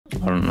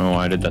I don't know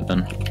why I did that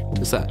then.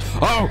 Is that?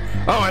 Oh,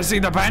 I see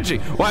the banshee.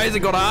 Why has it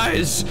got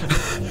eyes?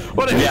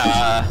 What is it?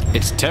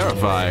 It's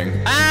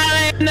terrifying.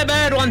 Ah, in the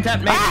bird one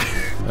tapped me.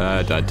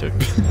 I died too.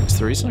 It's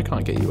the reason I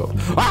can't get you up.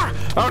 Ah!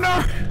 Oh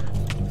no!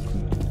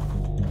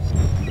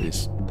 What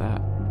is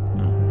that?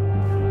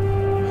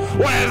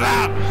 What is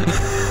that?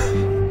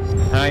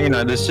 You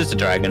know, there's just a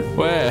dragon.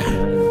 Where?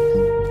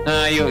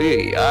 You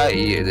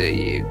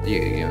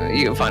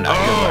can find out.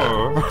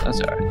 Oh!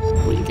 That's alright.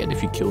 What do you get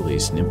if you kill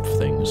these nymph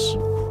things?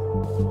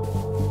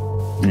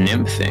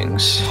 Nymph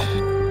things.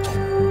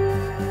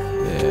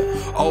 Yeah.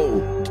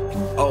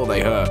 Oh,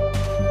 they hurt.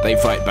 They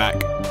fight back.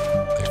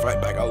 They fight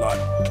back a lot.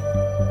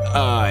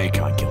 I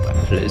can't kill that.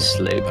 Please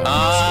sleep.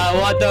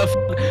 What the f?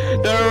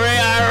 The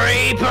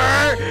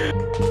Reaper!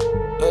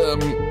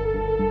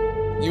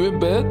 You in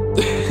bed?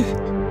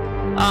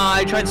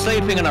 I tried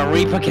sleeping and a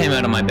Reaper came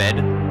out of my bed.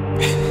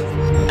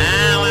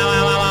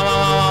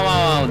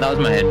 Ow, that was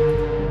my head.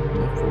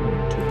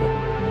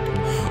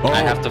 Oh.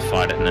 I have to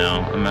fight it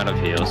now. I'm out of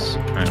heals.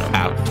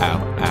 Ow.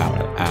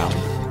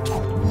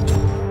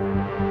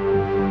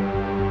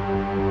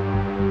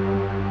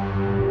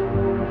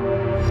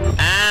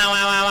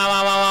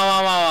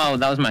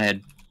 That was my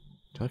head.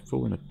 Did I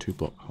fall in a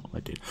 2-block hole? I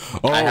did.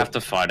 Oh. I have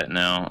to fight it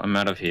now. I'm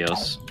out of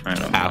heals.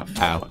 Ow.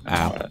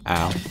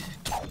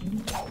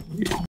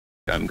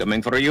 I'm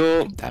coming for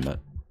you. Damn it.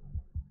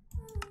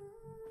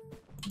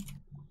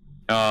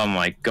 Oh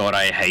my god,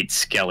 I hate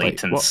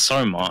skeletons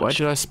so much. Why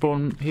did I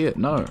spawn here?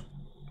 No.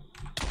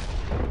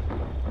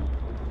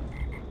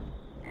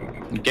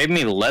 It gave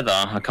me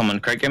leather. A common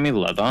crate gave me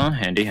leather.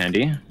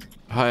 Handy.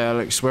 Hi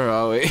Alex, where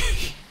are we?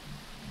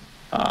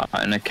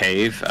 In a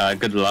cave.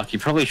 Good luck. You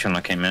probably shouldn't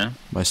have came here.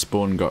 My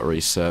spawn got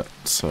reset,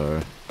 so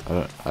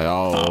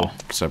so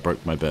I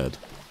broke my bed.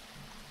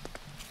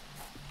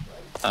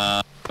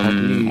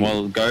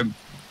 Well, go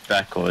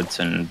backwards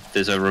and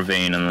there's a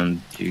ravine and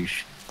then you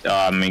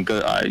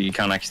you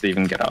can't actually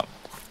even get up.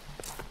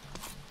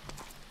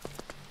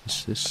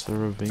 Is this the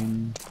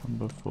ravine from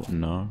before?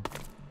 No.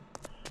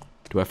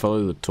 Do I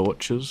follow the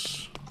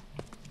torches?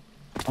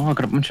 Oh, I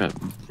got a bunch of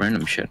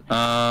random shit. Did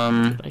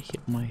I hit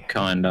my head?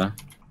 Kinda.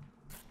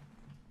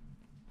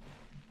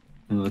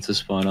 Oh, that's a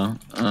spider.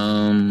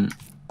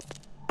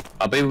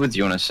 I'll be with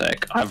you in a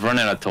sec. I've run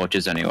out of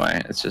torches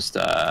anyway. It's just,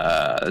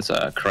 there's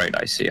a crate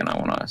I see and I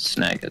want to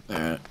snag it.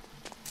 Alright.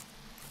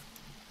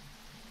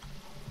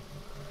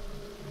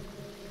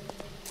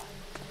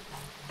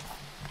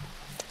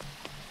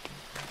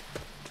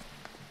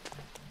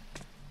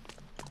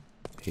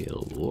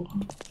 Heal.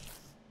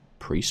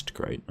 Priest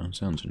crate. That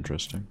sounds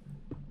interesting.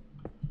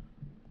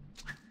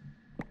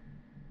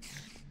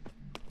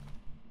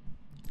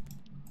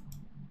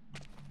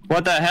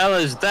 What the hell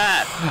is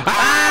that?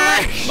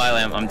 My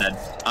lamb, I'm dead.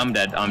 I'm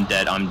dead.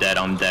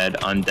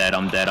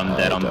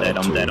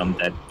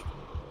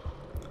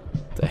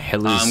 The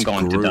hell is I'm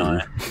going Gru? to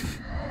die.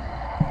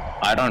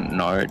 I don't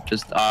know.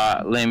 Just,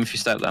 Liam, if you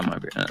step that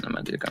might be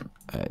gun.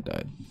 I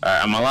died.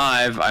 I'm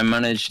alive. I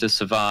managed to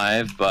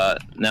survive,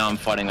 but now I'm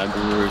fighting a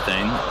guru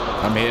thing.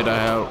 I'm here to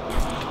help.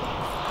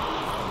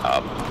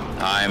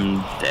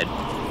 I'm dead.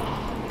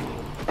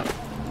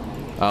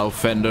 I'll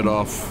fend it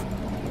off.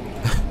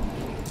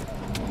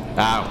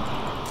 Ow.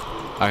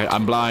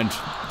 I'm blind.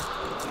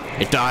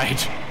 It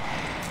died.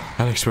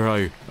 Alex, where are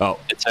you? Oh.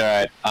 It's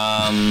alright.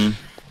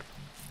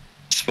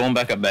 Spawn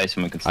back up base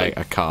and we can sleep.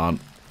 I can't.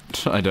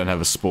 I don't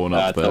have a spawn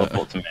up there.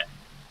 Teleport to me.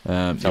 You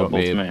want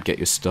me to get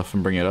your stuff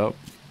and bring it up?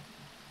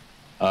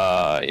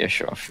 Yeah,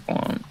 sure, if you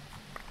want.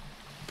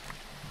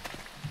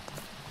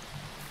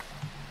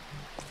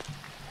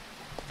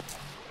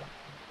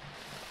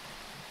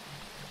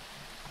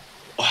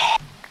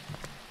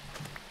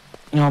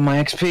 Oh, my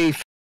XP.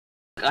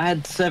 I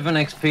had 7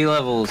 XP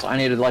levels. I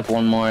needed like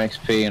 1 more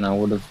XP and I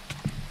would have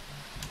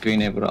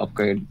been able to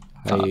upgrade.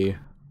 Hey,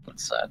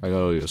 that's sad. I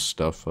got all your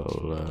stuff.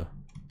 I'll,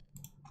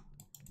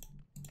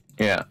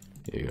 yeah.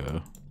 Here you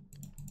go.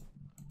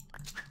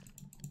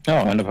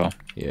 Oh, wonderful.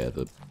 Yeah,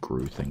 the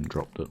Gru thing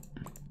dropped it.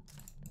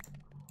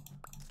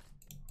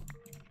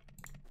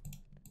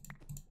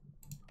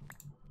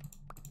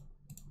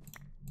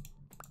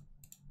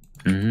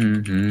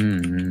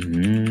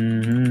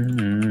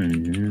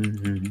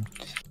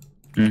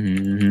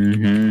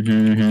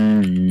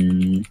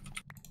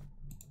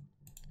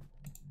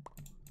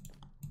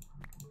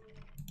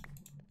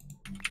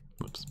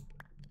 Whoops.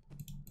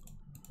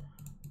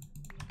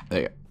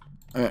 There you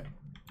go.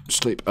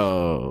 Sleep.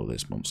 Oh,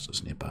 there's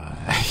monsters nearby.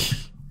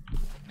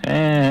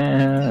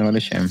 What a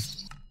shame.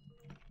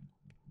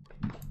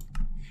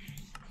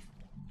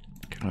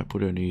 Can I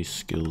put any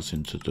skills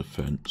into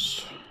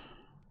defense?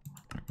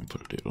 I can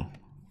put a deal.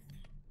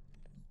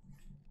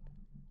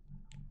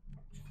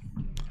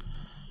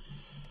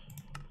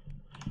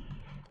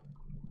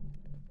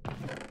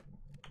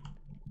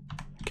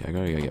 Okay, I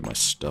gotta go get my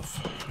stuff.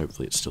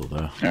 Hopefully it's still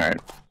there.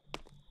 Alright.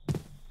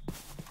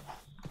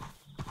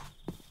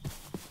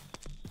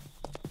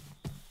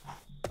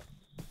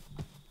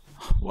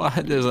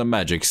 What? There's a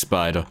magic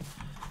spider.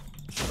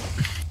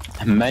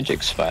 A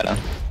magic spider?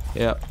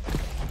 Yep.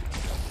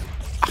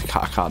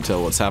 can't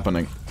tell what's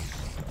happening.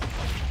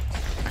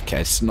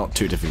 Okay, it's not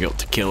too difficult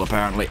to kill,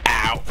 apparently.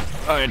 Ow!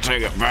 I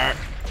take it back.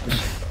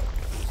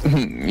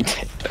 You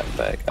take that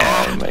back.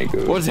 Oh my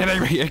god. What's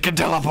hitting me? It can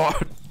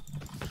teleport!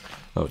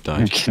 Oh, it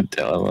died. You can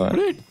teleport. What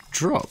did it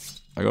drop?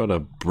 I got a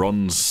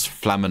bronze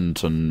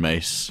Flaminton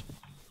mace.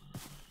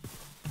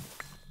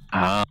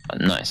 Ah,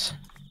 nice.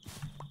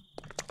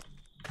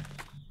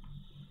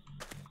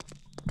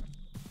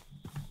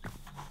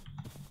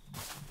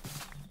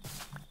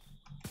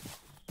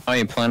 Oh,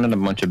 you planted a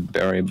bunch of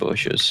berry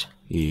bushes.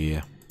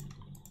 Yeah.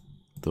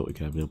 Thought we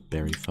could have a little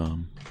berry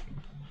farm.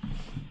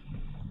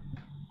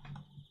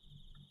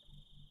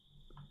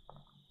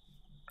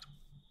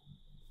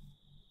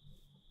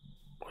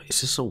 Wait,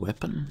 is this a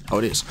weapon? Oh,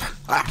 it is.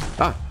 Ah!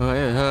 Ah! Oh,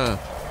 yeah.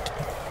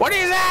 What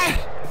is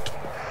that?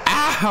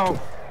 Ow!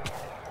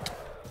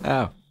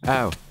 Ow!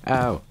 Ow!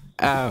 Ow!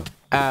 Ow!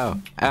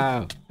 Ow!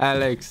 Ow!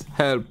 Alex,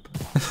 help!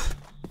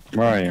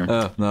 Where are you?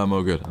 Oh, no, I'm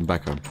all good. I'm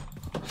back home.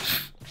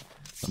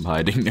 I'm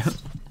hiding now.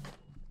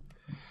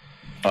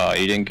 Oh,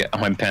 you didn't get...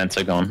 my pants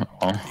are gone.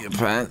 Oh. Your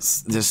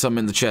pants? There's some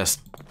in the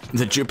chest.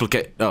 The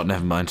duplicate... Oh,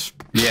 never mind.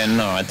 Yeah,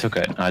 no, I took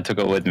it. I took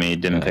it with me.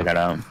 Didn't pick it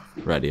out.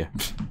 Right here.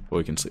 Or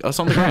we can see... Oh, it's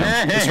on the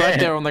ground. It's right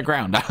there on the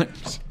ground,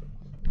 Alex.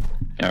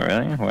 Oh,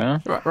 really?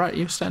 Well... Right,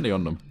 you're standing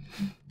on them.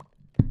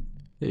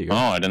 There you go. Oh,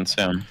 I didn't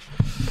see him.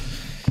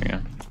 Yeah.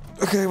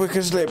 Okay, we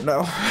can sleep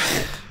now.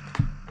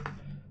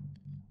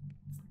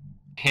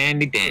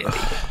 Handy dandy.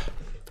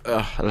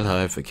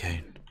 Alive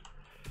again.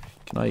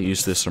 Can I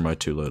use this or am I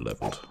too low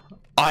leveled?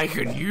 I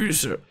can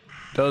use it.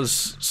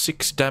 Does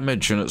 6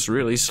 damage and it's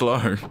really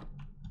slow.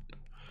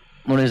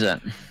 What is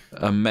it?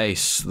 A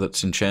mace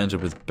that's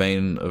enchanted with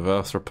Bane of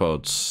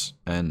Arthropods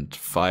and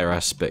Fire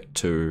Aspect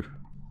 2.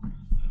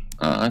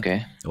 Oh,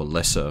 okay. Or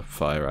lesser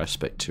Fire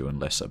Aspect 2 and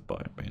lesser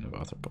Bane of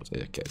Arthropods.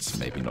 Okay, it's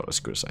maybe not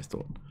as good as I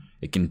thought.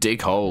 It can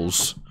dig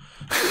holes.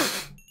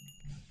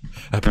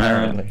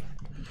 Apparently.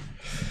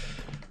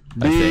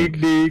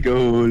 Dig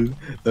hole,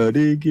 a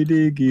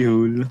diggy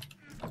hole.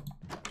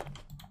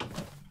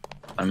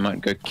 I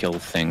might go kill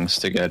things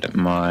to get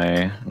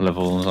my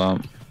levels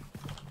up.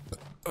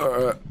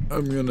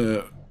 I'm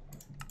gonna...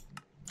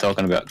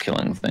 Talking about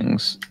killing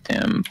things.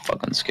 Damn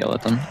fucking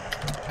skeleton.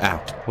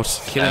 Ow. What's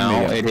killing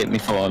Ow, me? it hit me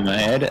full in my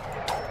head.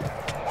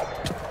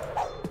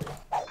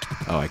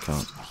 Oh, I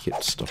can't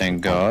hit stuff.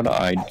 Thank God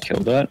I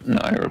killed it. No,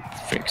 I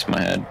fixed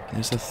my head.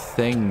 There's a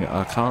thing.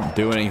 I can't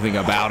do anything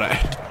about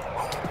it.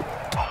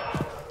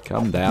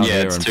 Come down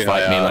here and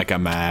fight me like a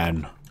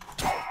man.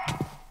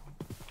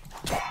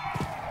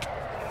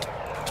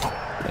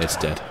 It's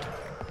dead.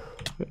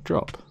 Good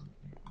drop.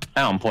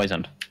 Ow, I'm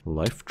poisoned.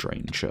 Life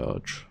drain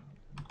charge.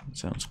 That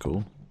sounds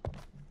cool.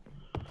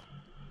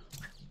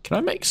 Can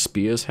I make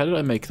spears? How did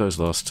I make those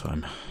last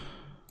time?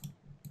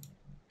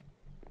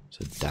 It's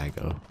a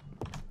dagger.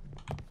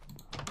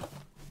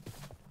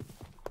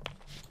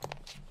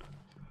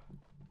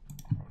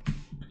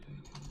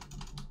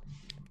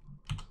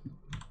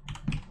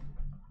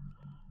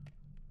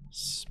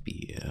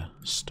 Spear.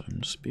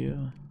 Stone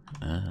spear.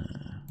 Ah.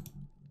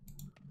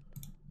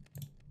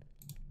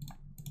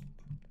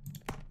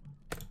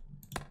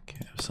 Okay,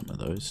 I have some of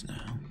those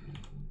now.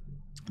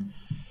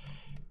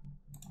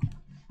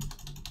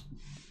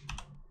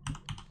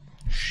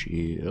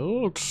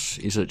 Shield.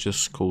 Is it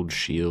just called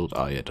shield?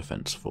 Oh yeah,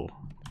 defense 4.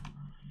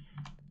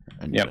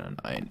 And yep. An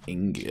iron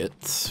ingot.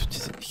 What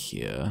is it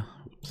here?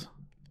 Oops.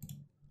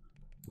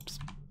 Oops.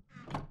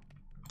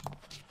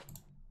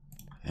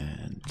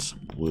 And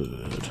some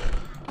wood.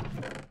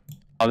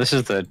 Oh, this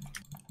is the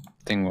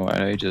thing we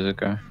had ages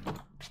ago.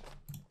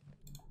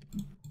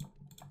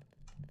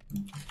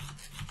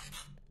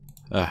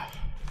 Ah,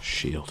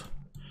 shield.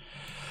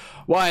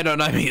 Why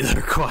don't I meet the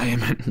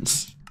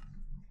requirements?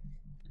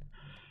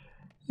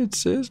 It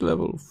says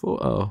level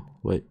 4. Oh,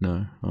 wait,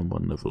 no. I'm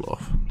 1 level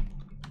off.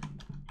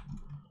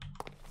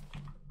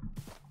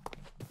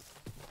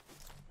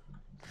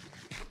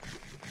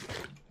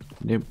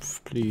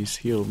 Nymph, please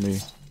heal me.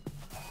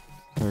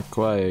 I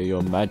require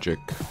your magic.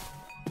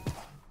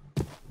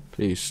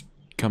 Please,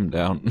 come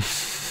down.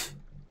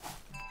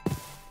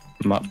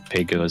 My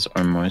pig is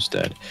almost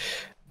dead.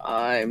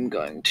 I'm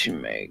going to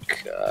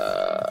make,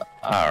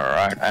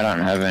 alright, I don't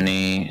have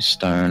any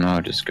stone.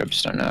 I'll just grab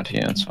stone out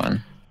here, that's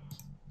fine.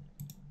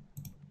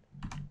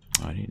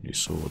 I need a new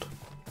sword.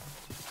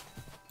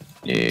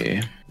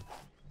 Yeah.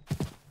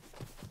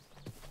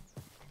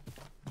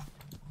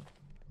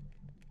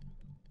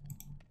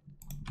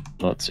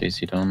 Lots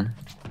easy done.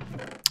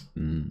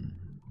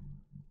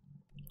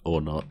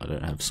 Or not, I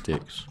don't have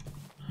sticks.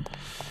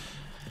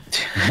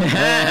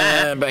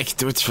 Back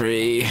to a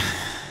tree.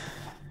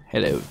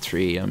 Hello,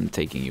 tree, I'm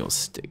taking your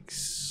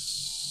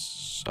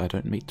sticks. I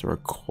don't meet the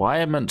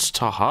requirements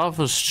to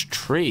harvest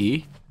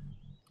tree.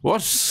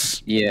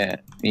 What? Yeah,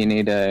 you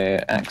need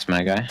a axe,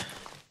 my guy.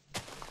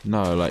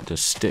 No, like the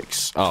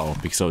sticks. Oh,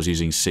 because I was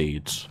using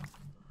seeds.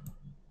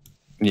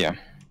 Yeah.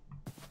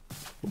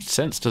 What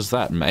sense does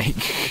that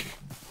make?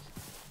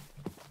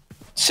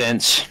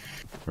 Sense.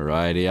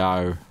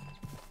 Rightio.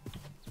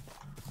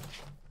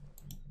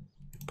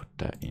 Put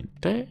that in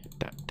there.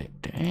 That.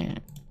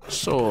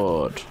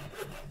 Sword.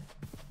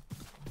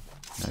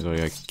 I gotta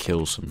go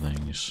kill some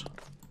things.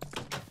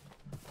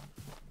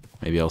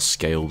 Maybe I'll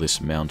scale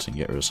this mountain and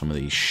get rid of some of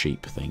these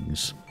sheep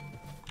things.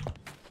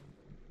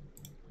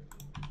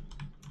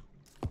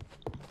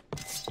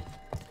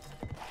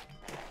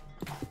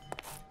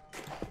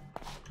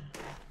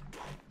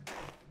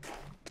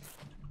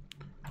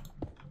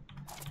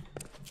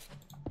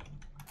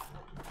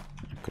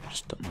 I could have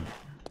just done that.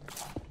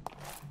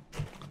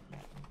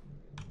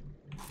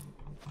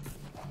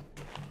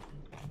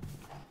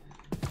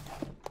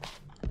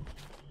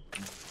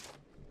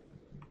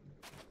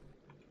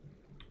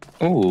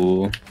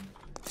 Ooh.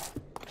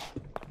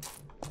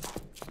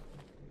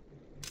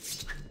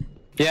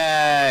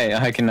 Yay!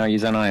 I can now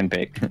use an iron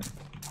pick.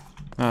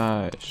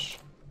 Nice.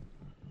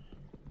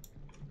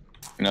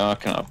 No, I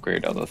can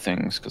upgrade other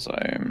things because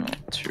I am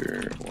not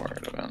too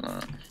worried about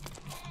that.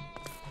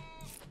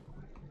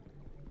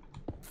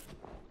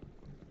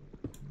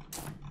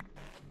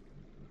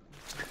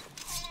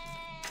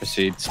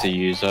 Proceeds to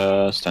use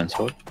a stone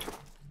sword.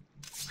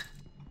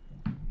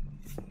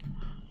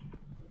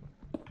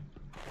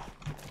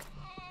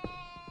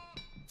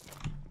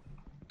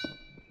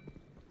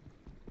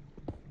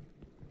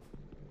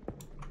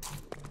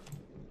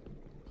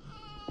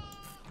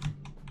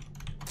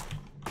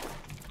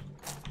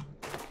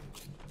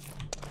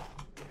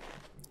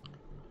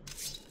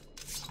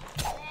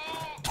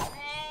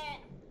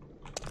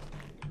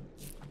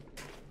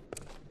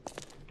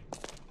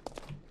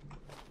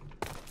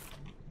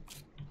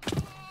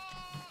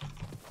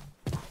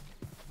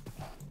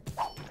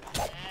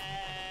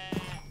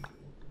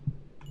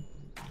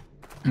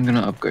 I'm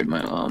gonna upgrade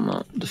my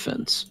armor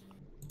defense.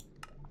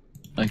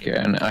 Okay,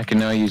 and I can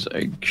now use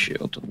egg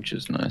shield, which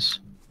is nice.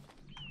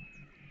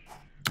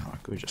 Oh, I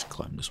could just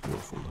climb this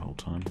waterfall the whole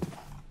time.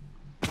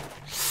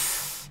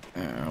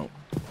 Ow.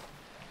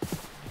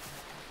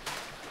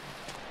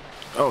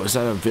 Oh, is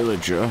that a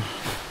villager?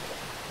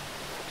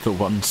 The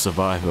one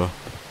survivor.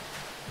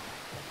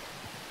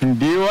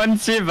 The one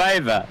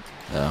survivor.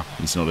 Oh,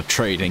 he's not a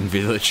trading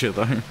villager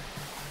though.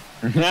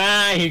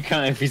 Nah, you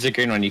can't. If he's a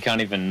green one, you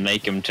can't even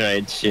make him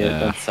trade shit. Yeah,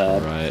 that's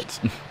sad. right.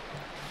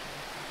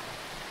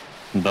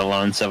 The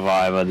lone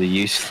survivor, the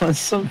useless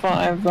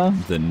survivor,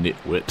 The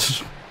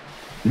nitwit.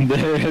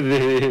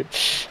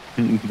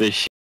 the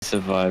shit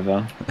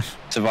survivor,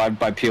 survived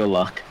by pure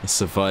luck. The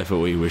survivor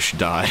we wish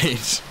died.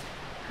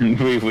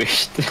 We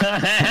wished.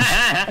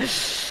 The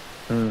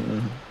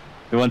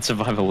one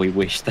survivor we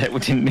wished that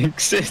didn't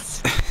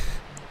exist.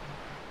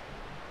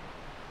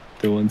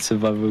 The one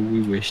survivor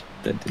we wished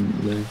that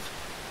didn't live.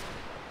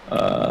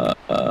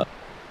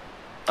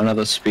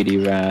 Another speedy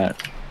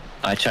rat.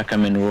 I chuck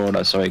him in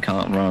water so he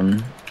can't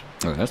run.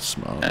 Oh, that's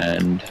smart.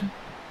 And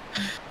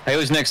he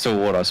was next to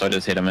water, so I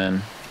just hit him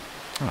in.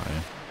 Oh,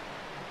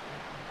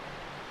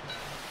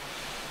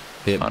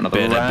 yeah. It Another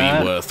better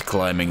rat. be worth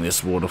climbing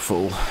this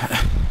waterfall.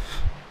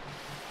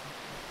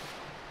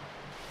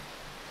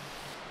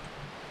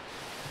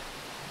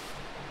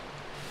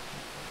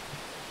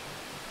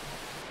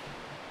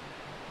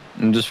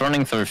 I'm just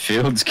running through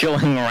fields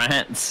killing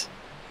rats.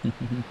 You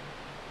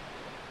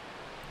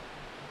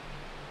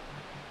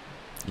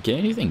get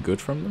anything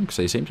good from them? Because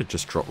they seem to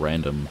just drop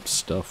random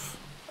stuff.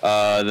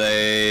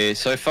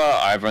 So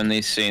far I've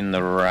only seen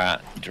the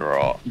rat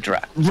drop.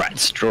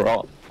 Rats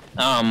drop.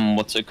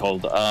 What's it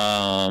called?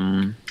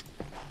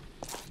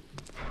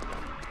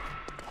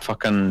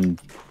 Fucking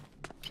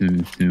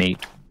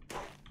meat.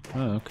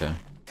 Oh, okay.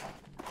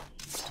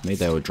 Maybe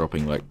they were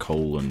dropping like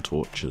coal and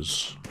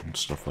torches and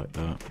stuff like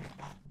that.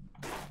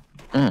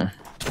 Mm.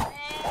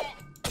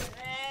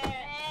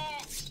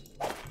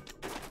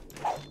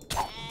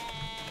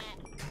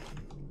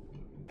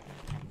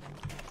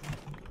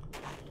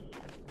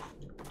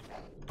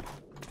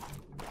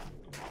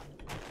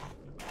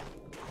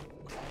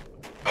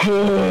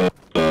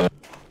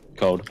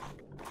 Cold.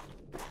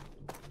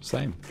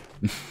 Same.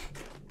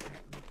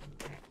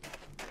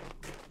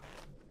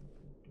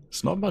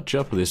 It's not much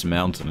up this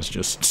mountain, it's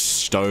just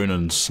stone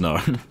and snow.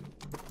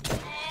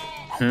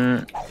 Hmm.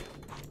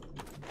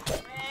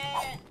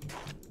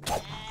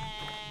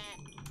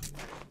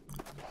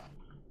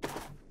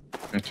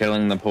 I'm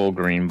killing the poor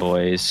green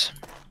boys.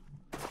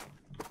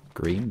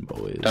 Green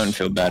boys. Don't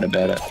feel bad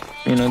about it.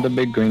 You know, the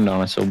big green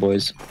dinosaur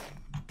boys.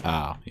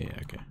 Ah, yeah,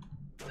 okay.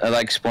 They're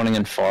like spawning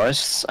in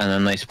forests, and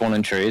then they spawn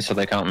in trees so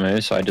they can't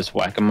move, so I just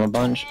whack them a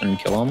bunch and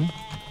kill them.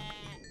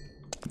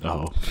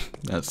 Oh,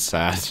 that's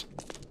sad.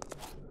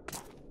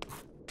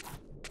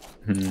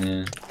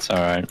 Yeah, it's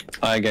alright.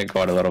 I get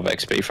quite a lot of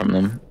XP from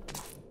them.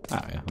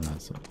 Ah, yeah,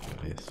 that's not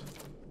good.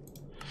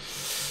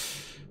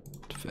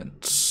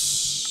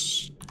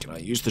 Defense. Can I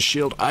use the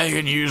shield? I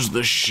can use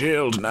the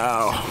shield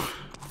now.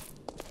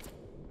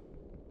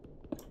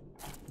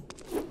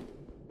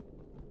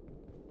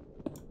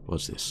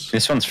 What's this?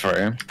 This one's free.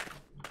 Oh,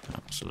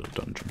 it's a little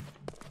dungeon.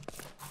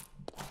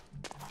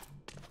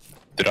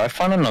 Did I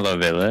find another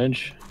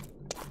village?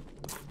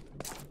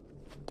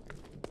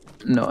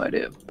 No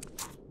idea.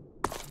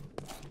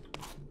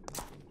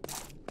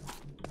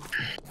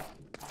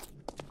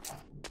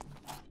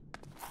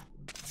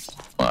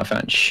 I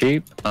found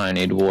sheep. I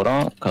need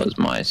water because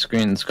my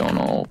screen's gone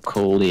all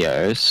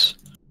coolios.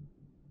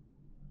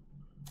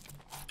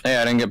 Hey,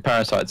 I didn't get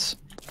parasites.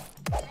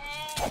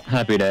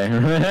 Happy day.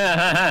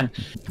 I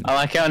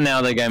like how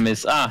now the game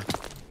is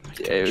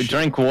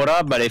drink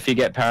water, but if you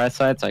get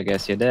parasites, I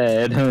guess you're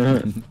dead.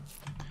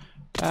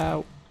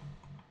 Ow.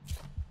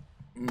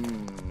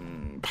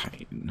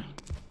 Pain.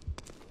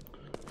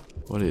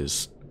 What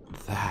is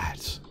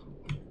that?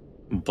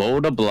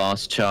 Boulder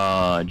blast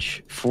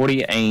charge.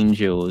 40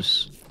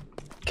 angels.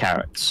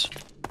 Carrots.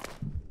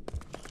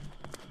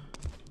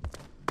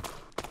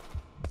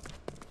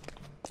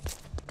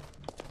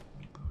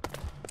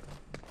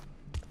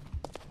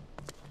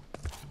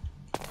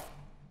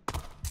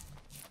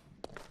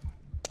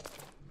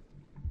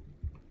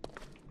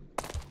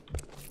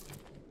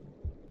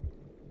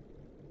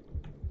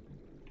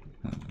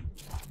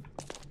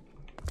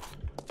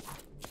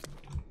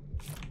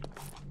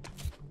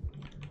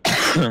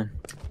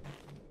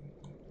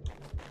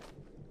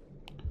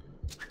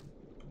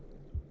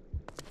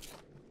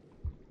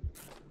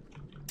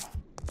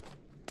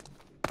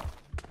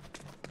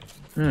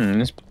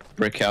 This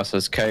brick house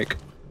has cake.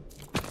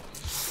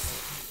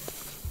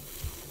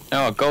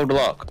 Oh, a gold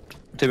lock.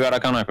 Too bad I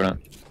can't open it.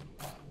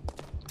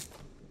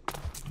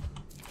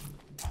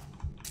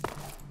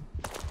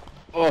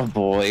 Oh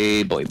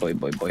boy, boy.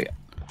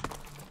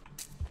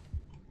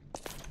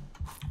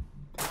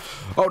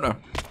 Oh no.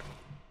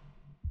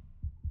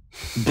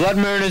 Blood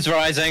moon is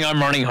rising. I'm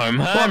running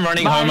home. I'm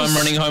running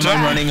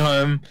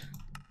home.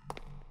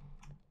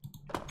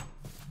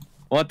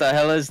 What the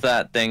hell is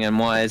that thing and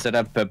why is it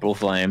a purple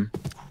flame?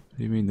 What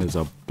do you mean there's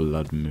a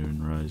blood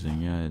moon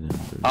rising? Yeah, I didn't.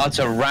 Oh, it's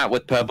a rat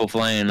with purple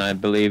flame. I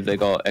believe they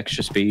got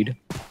extra speed.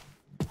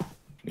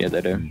 Yeah,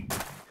 they do.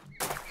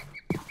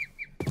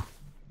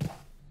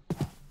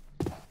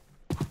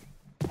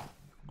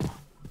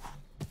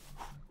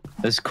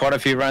 There's quite a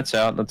few rats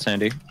out. That's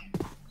handy.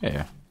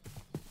 Yeah.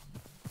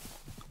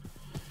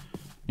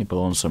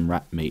 Nibble on some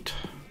rat meat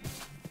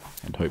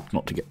and hope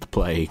not to get the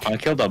plague. I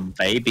killed a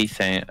baby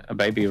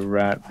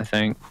rat, I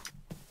think.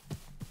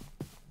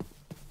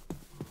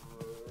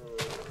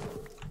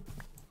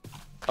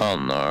 Oh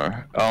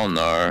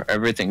no,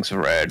 everything's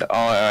red.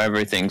 Oh,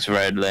 everything's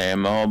red,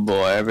 Liam. Oh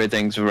boy,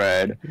 everything's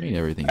red. What do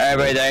you mean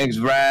everything's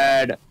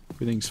red?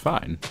 Everything's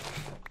fine.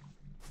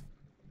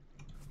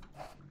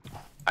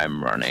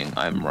 I'm running.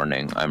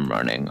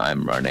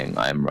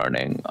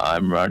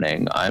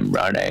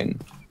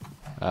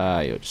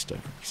 You're just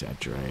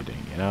exaggerating,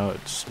 you know,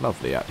 it's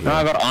lovely out here. No,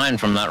 I got iron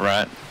from that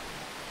rat.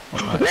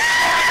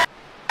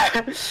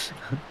 Alex?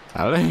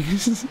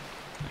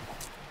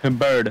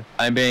 Bird,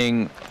 I'm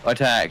being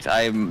attacked.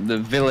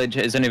 The village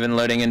isn't even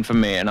loading in for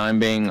me, and I'm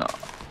being...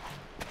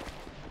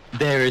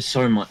 There is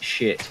so much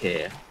shit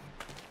here.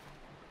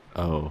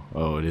 Oh,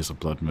 it is a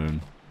blood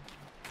moon.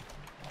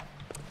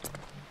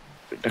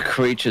 The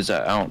creatures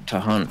are out to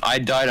hunt. I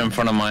died in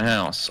front of my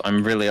house.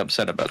 I'm really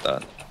upset about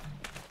that.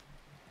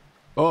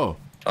 Oh,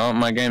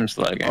 my game's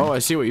lagging. Oh, I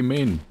see what you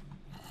mean.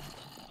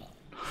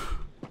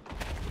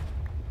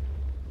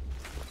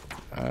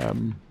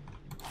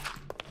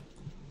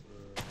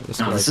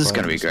 This is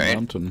gonna be great.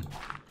 Mountain.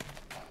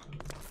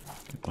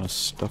 Get my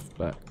stuff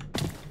back.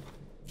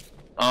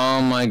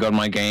 Oh my god,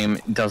 my game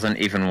doesn't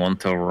even want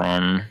to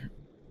run.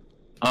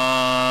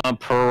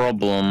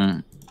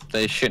 Problem.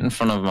 There's shit in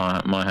front of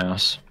my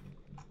house.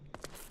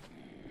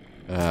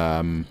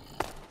 I don't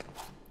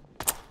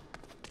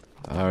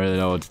really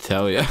know what to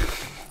tell you.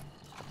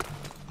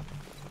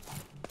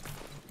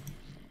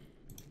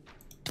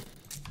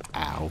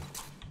 Ow.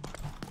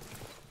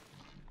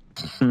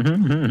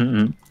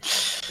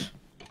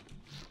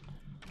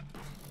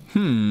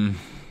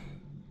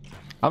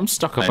 I'm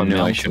stuck up a mountain.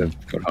 I should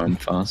have got home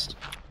fast.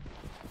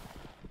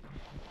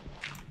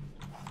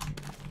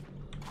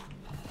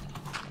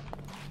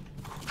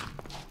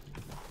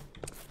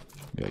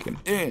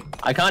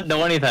 I can't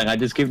do anything, I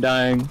just keep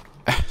dying.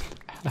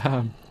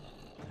 Are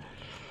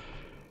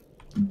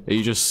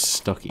you just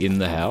stuck in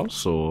the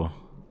house, or?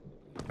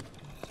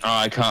 Oh,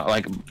 I can't,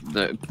 like,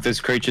 there's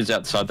creatures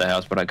outside the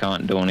house, but I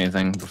can't do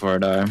anything before I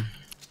die.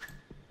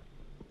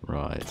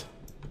 Right.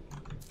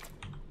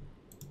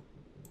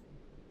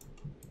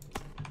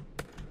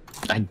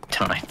 I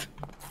died.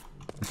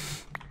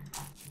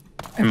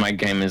 And my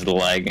game is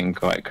lagging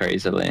quite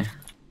crazily.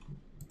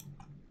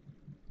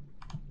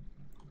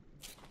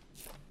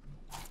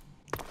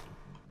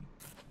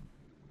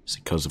 It's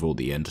because of all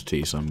the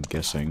entities, I'm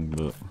guessing,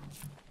 but...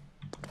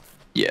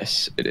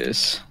 Yes, it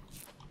is.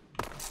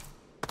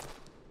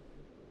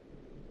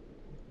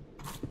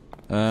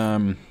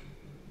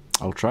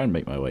 I'll try and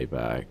make my way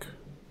back,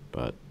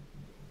 but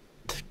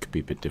it could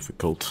be a bit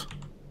difficult.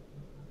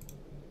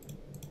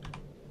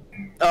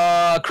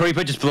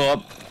 Creeper just blew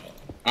up.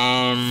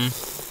 Oh.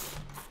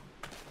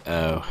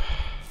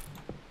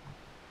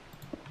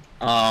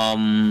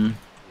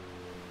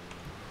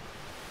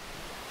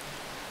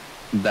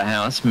 The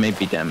house may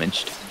be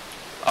damaged.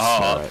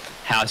 Oh, right.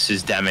 House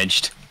is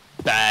damaged.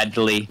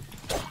 Badly.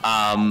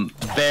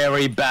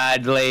 Very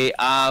badly.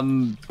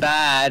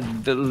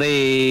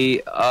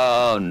 Badly.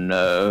 Oh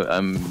no.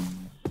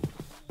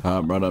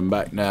 I'm running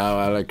back now,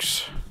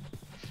 Alex.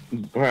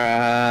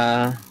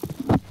 Bruh.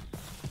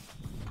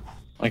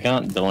 I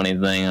can't do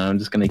anything. I'm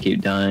just gonna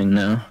keep dying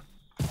now.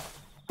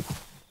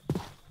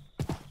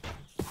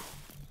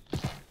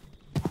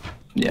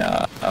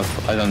 Yeah,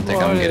 I don't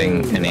think I'm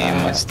getting any of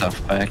my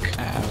stuff back.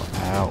 Ow,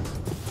 ow.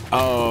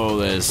 Oh,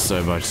 there's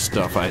so much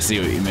stuff. I see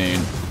what you mean.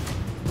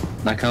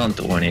 I can't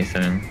do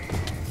anything.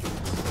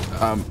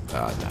 Oh,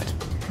 I died.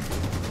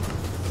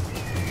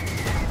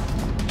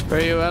 Where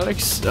are you,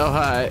 Alex? Oh,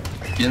 hi.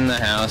 In the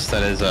house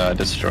that is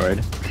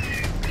destroyed.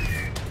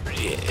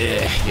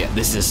 Yeah,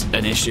 this is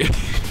an issue.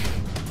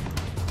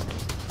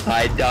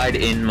 I died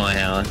in my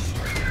house.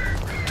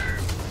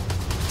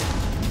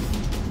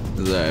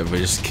 So if we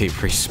just keep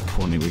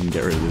respawning, we can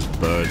get rid of this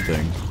bird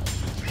thing.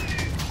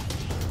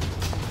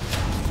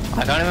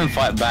 I can't even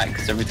fight back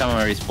because every time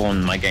I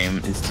respawn, my game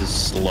is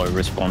just slow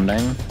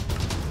responding.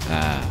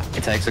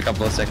 It takes a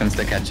couple of seconds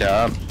to catch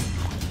up.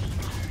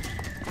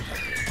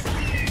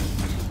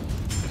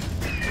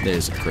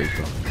 There's a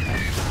creeper.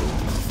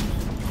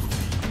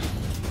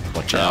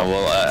 Watch out.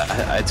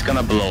 Well, it's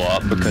gonna blow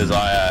up because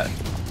yeah,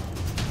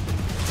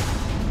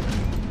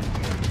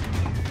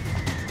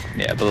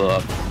 it blew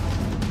up.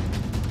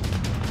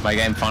 My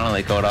game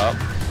finally caught up.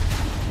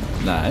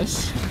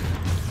 Nice.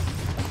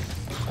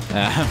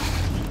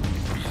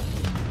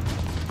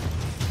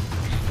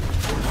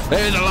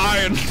 There's a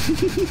lion!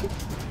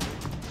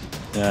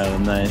 Yeah,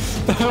 nice.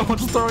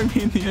 What's throwing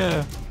me in the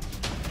air?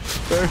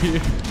 Where are you?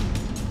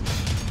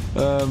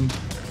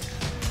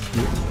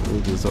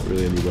 There's not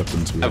really any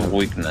weapons we I have a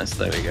weakness,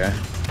 there we go.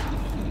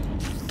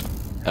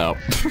 Oh.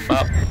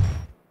 Up.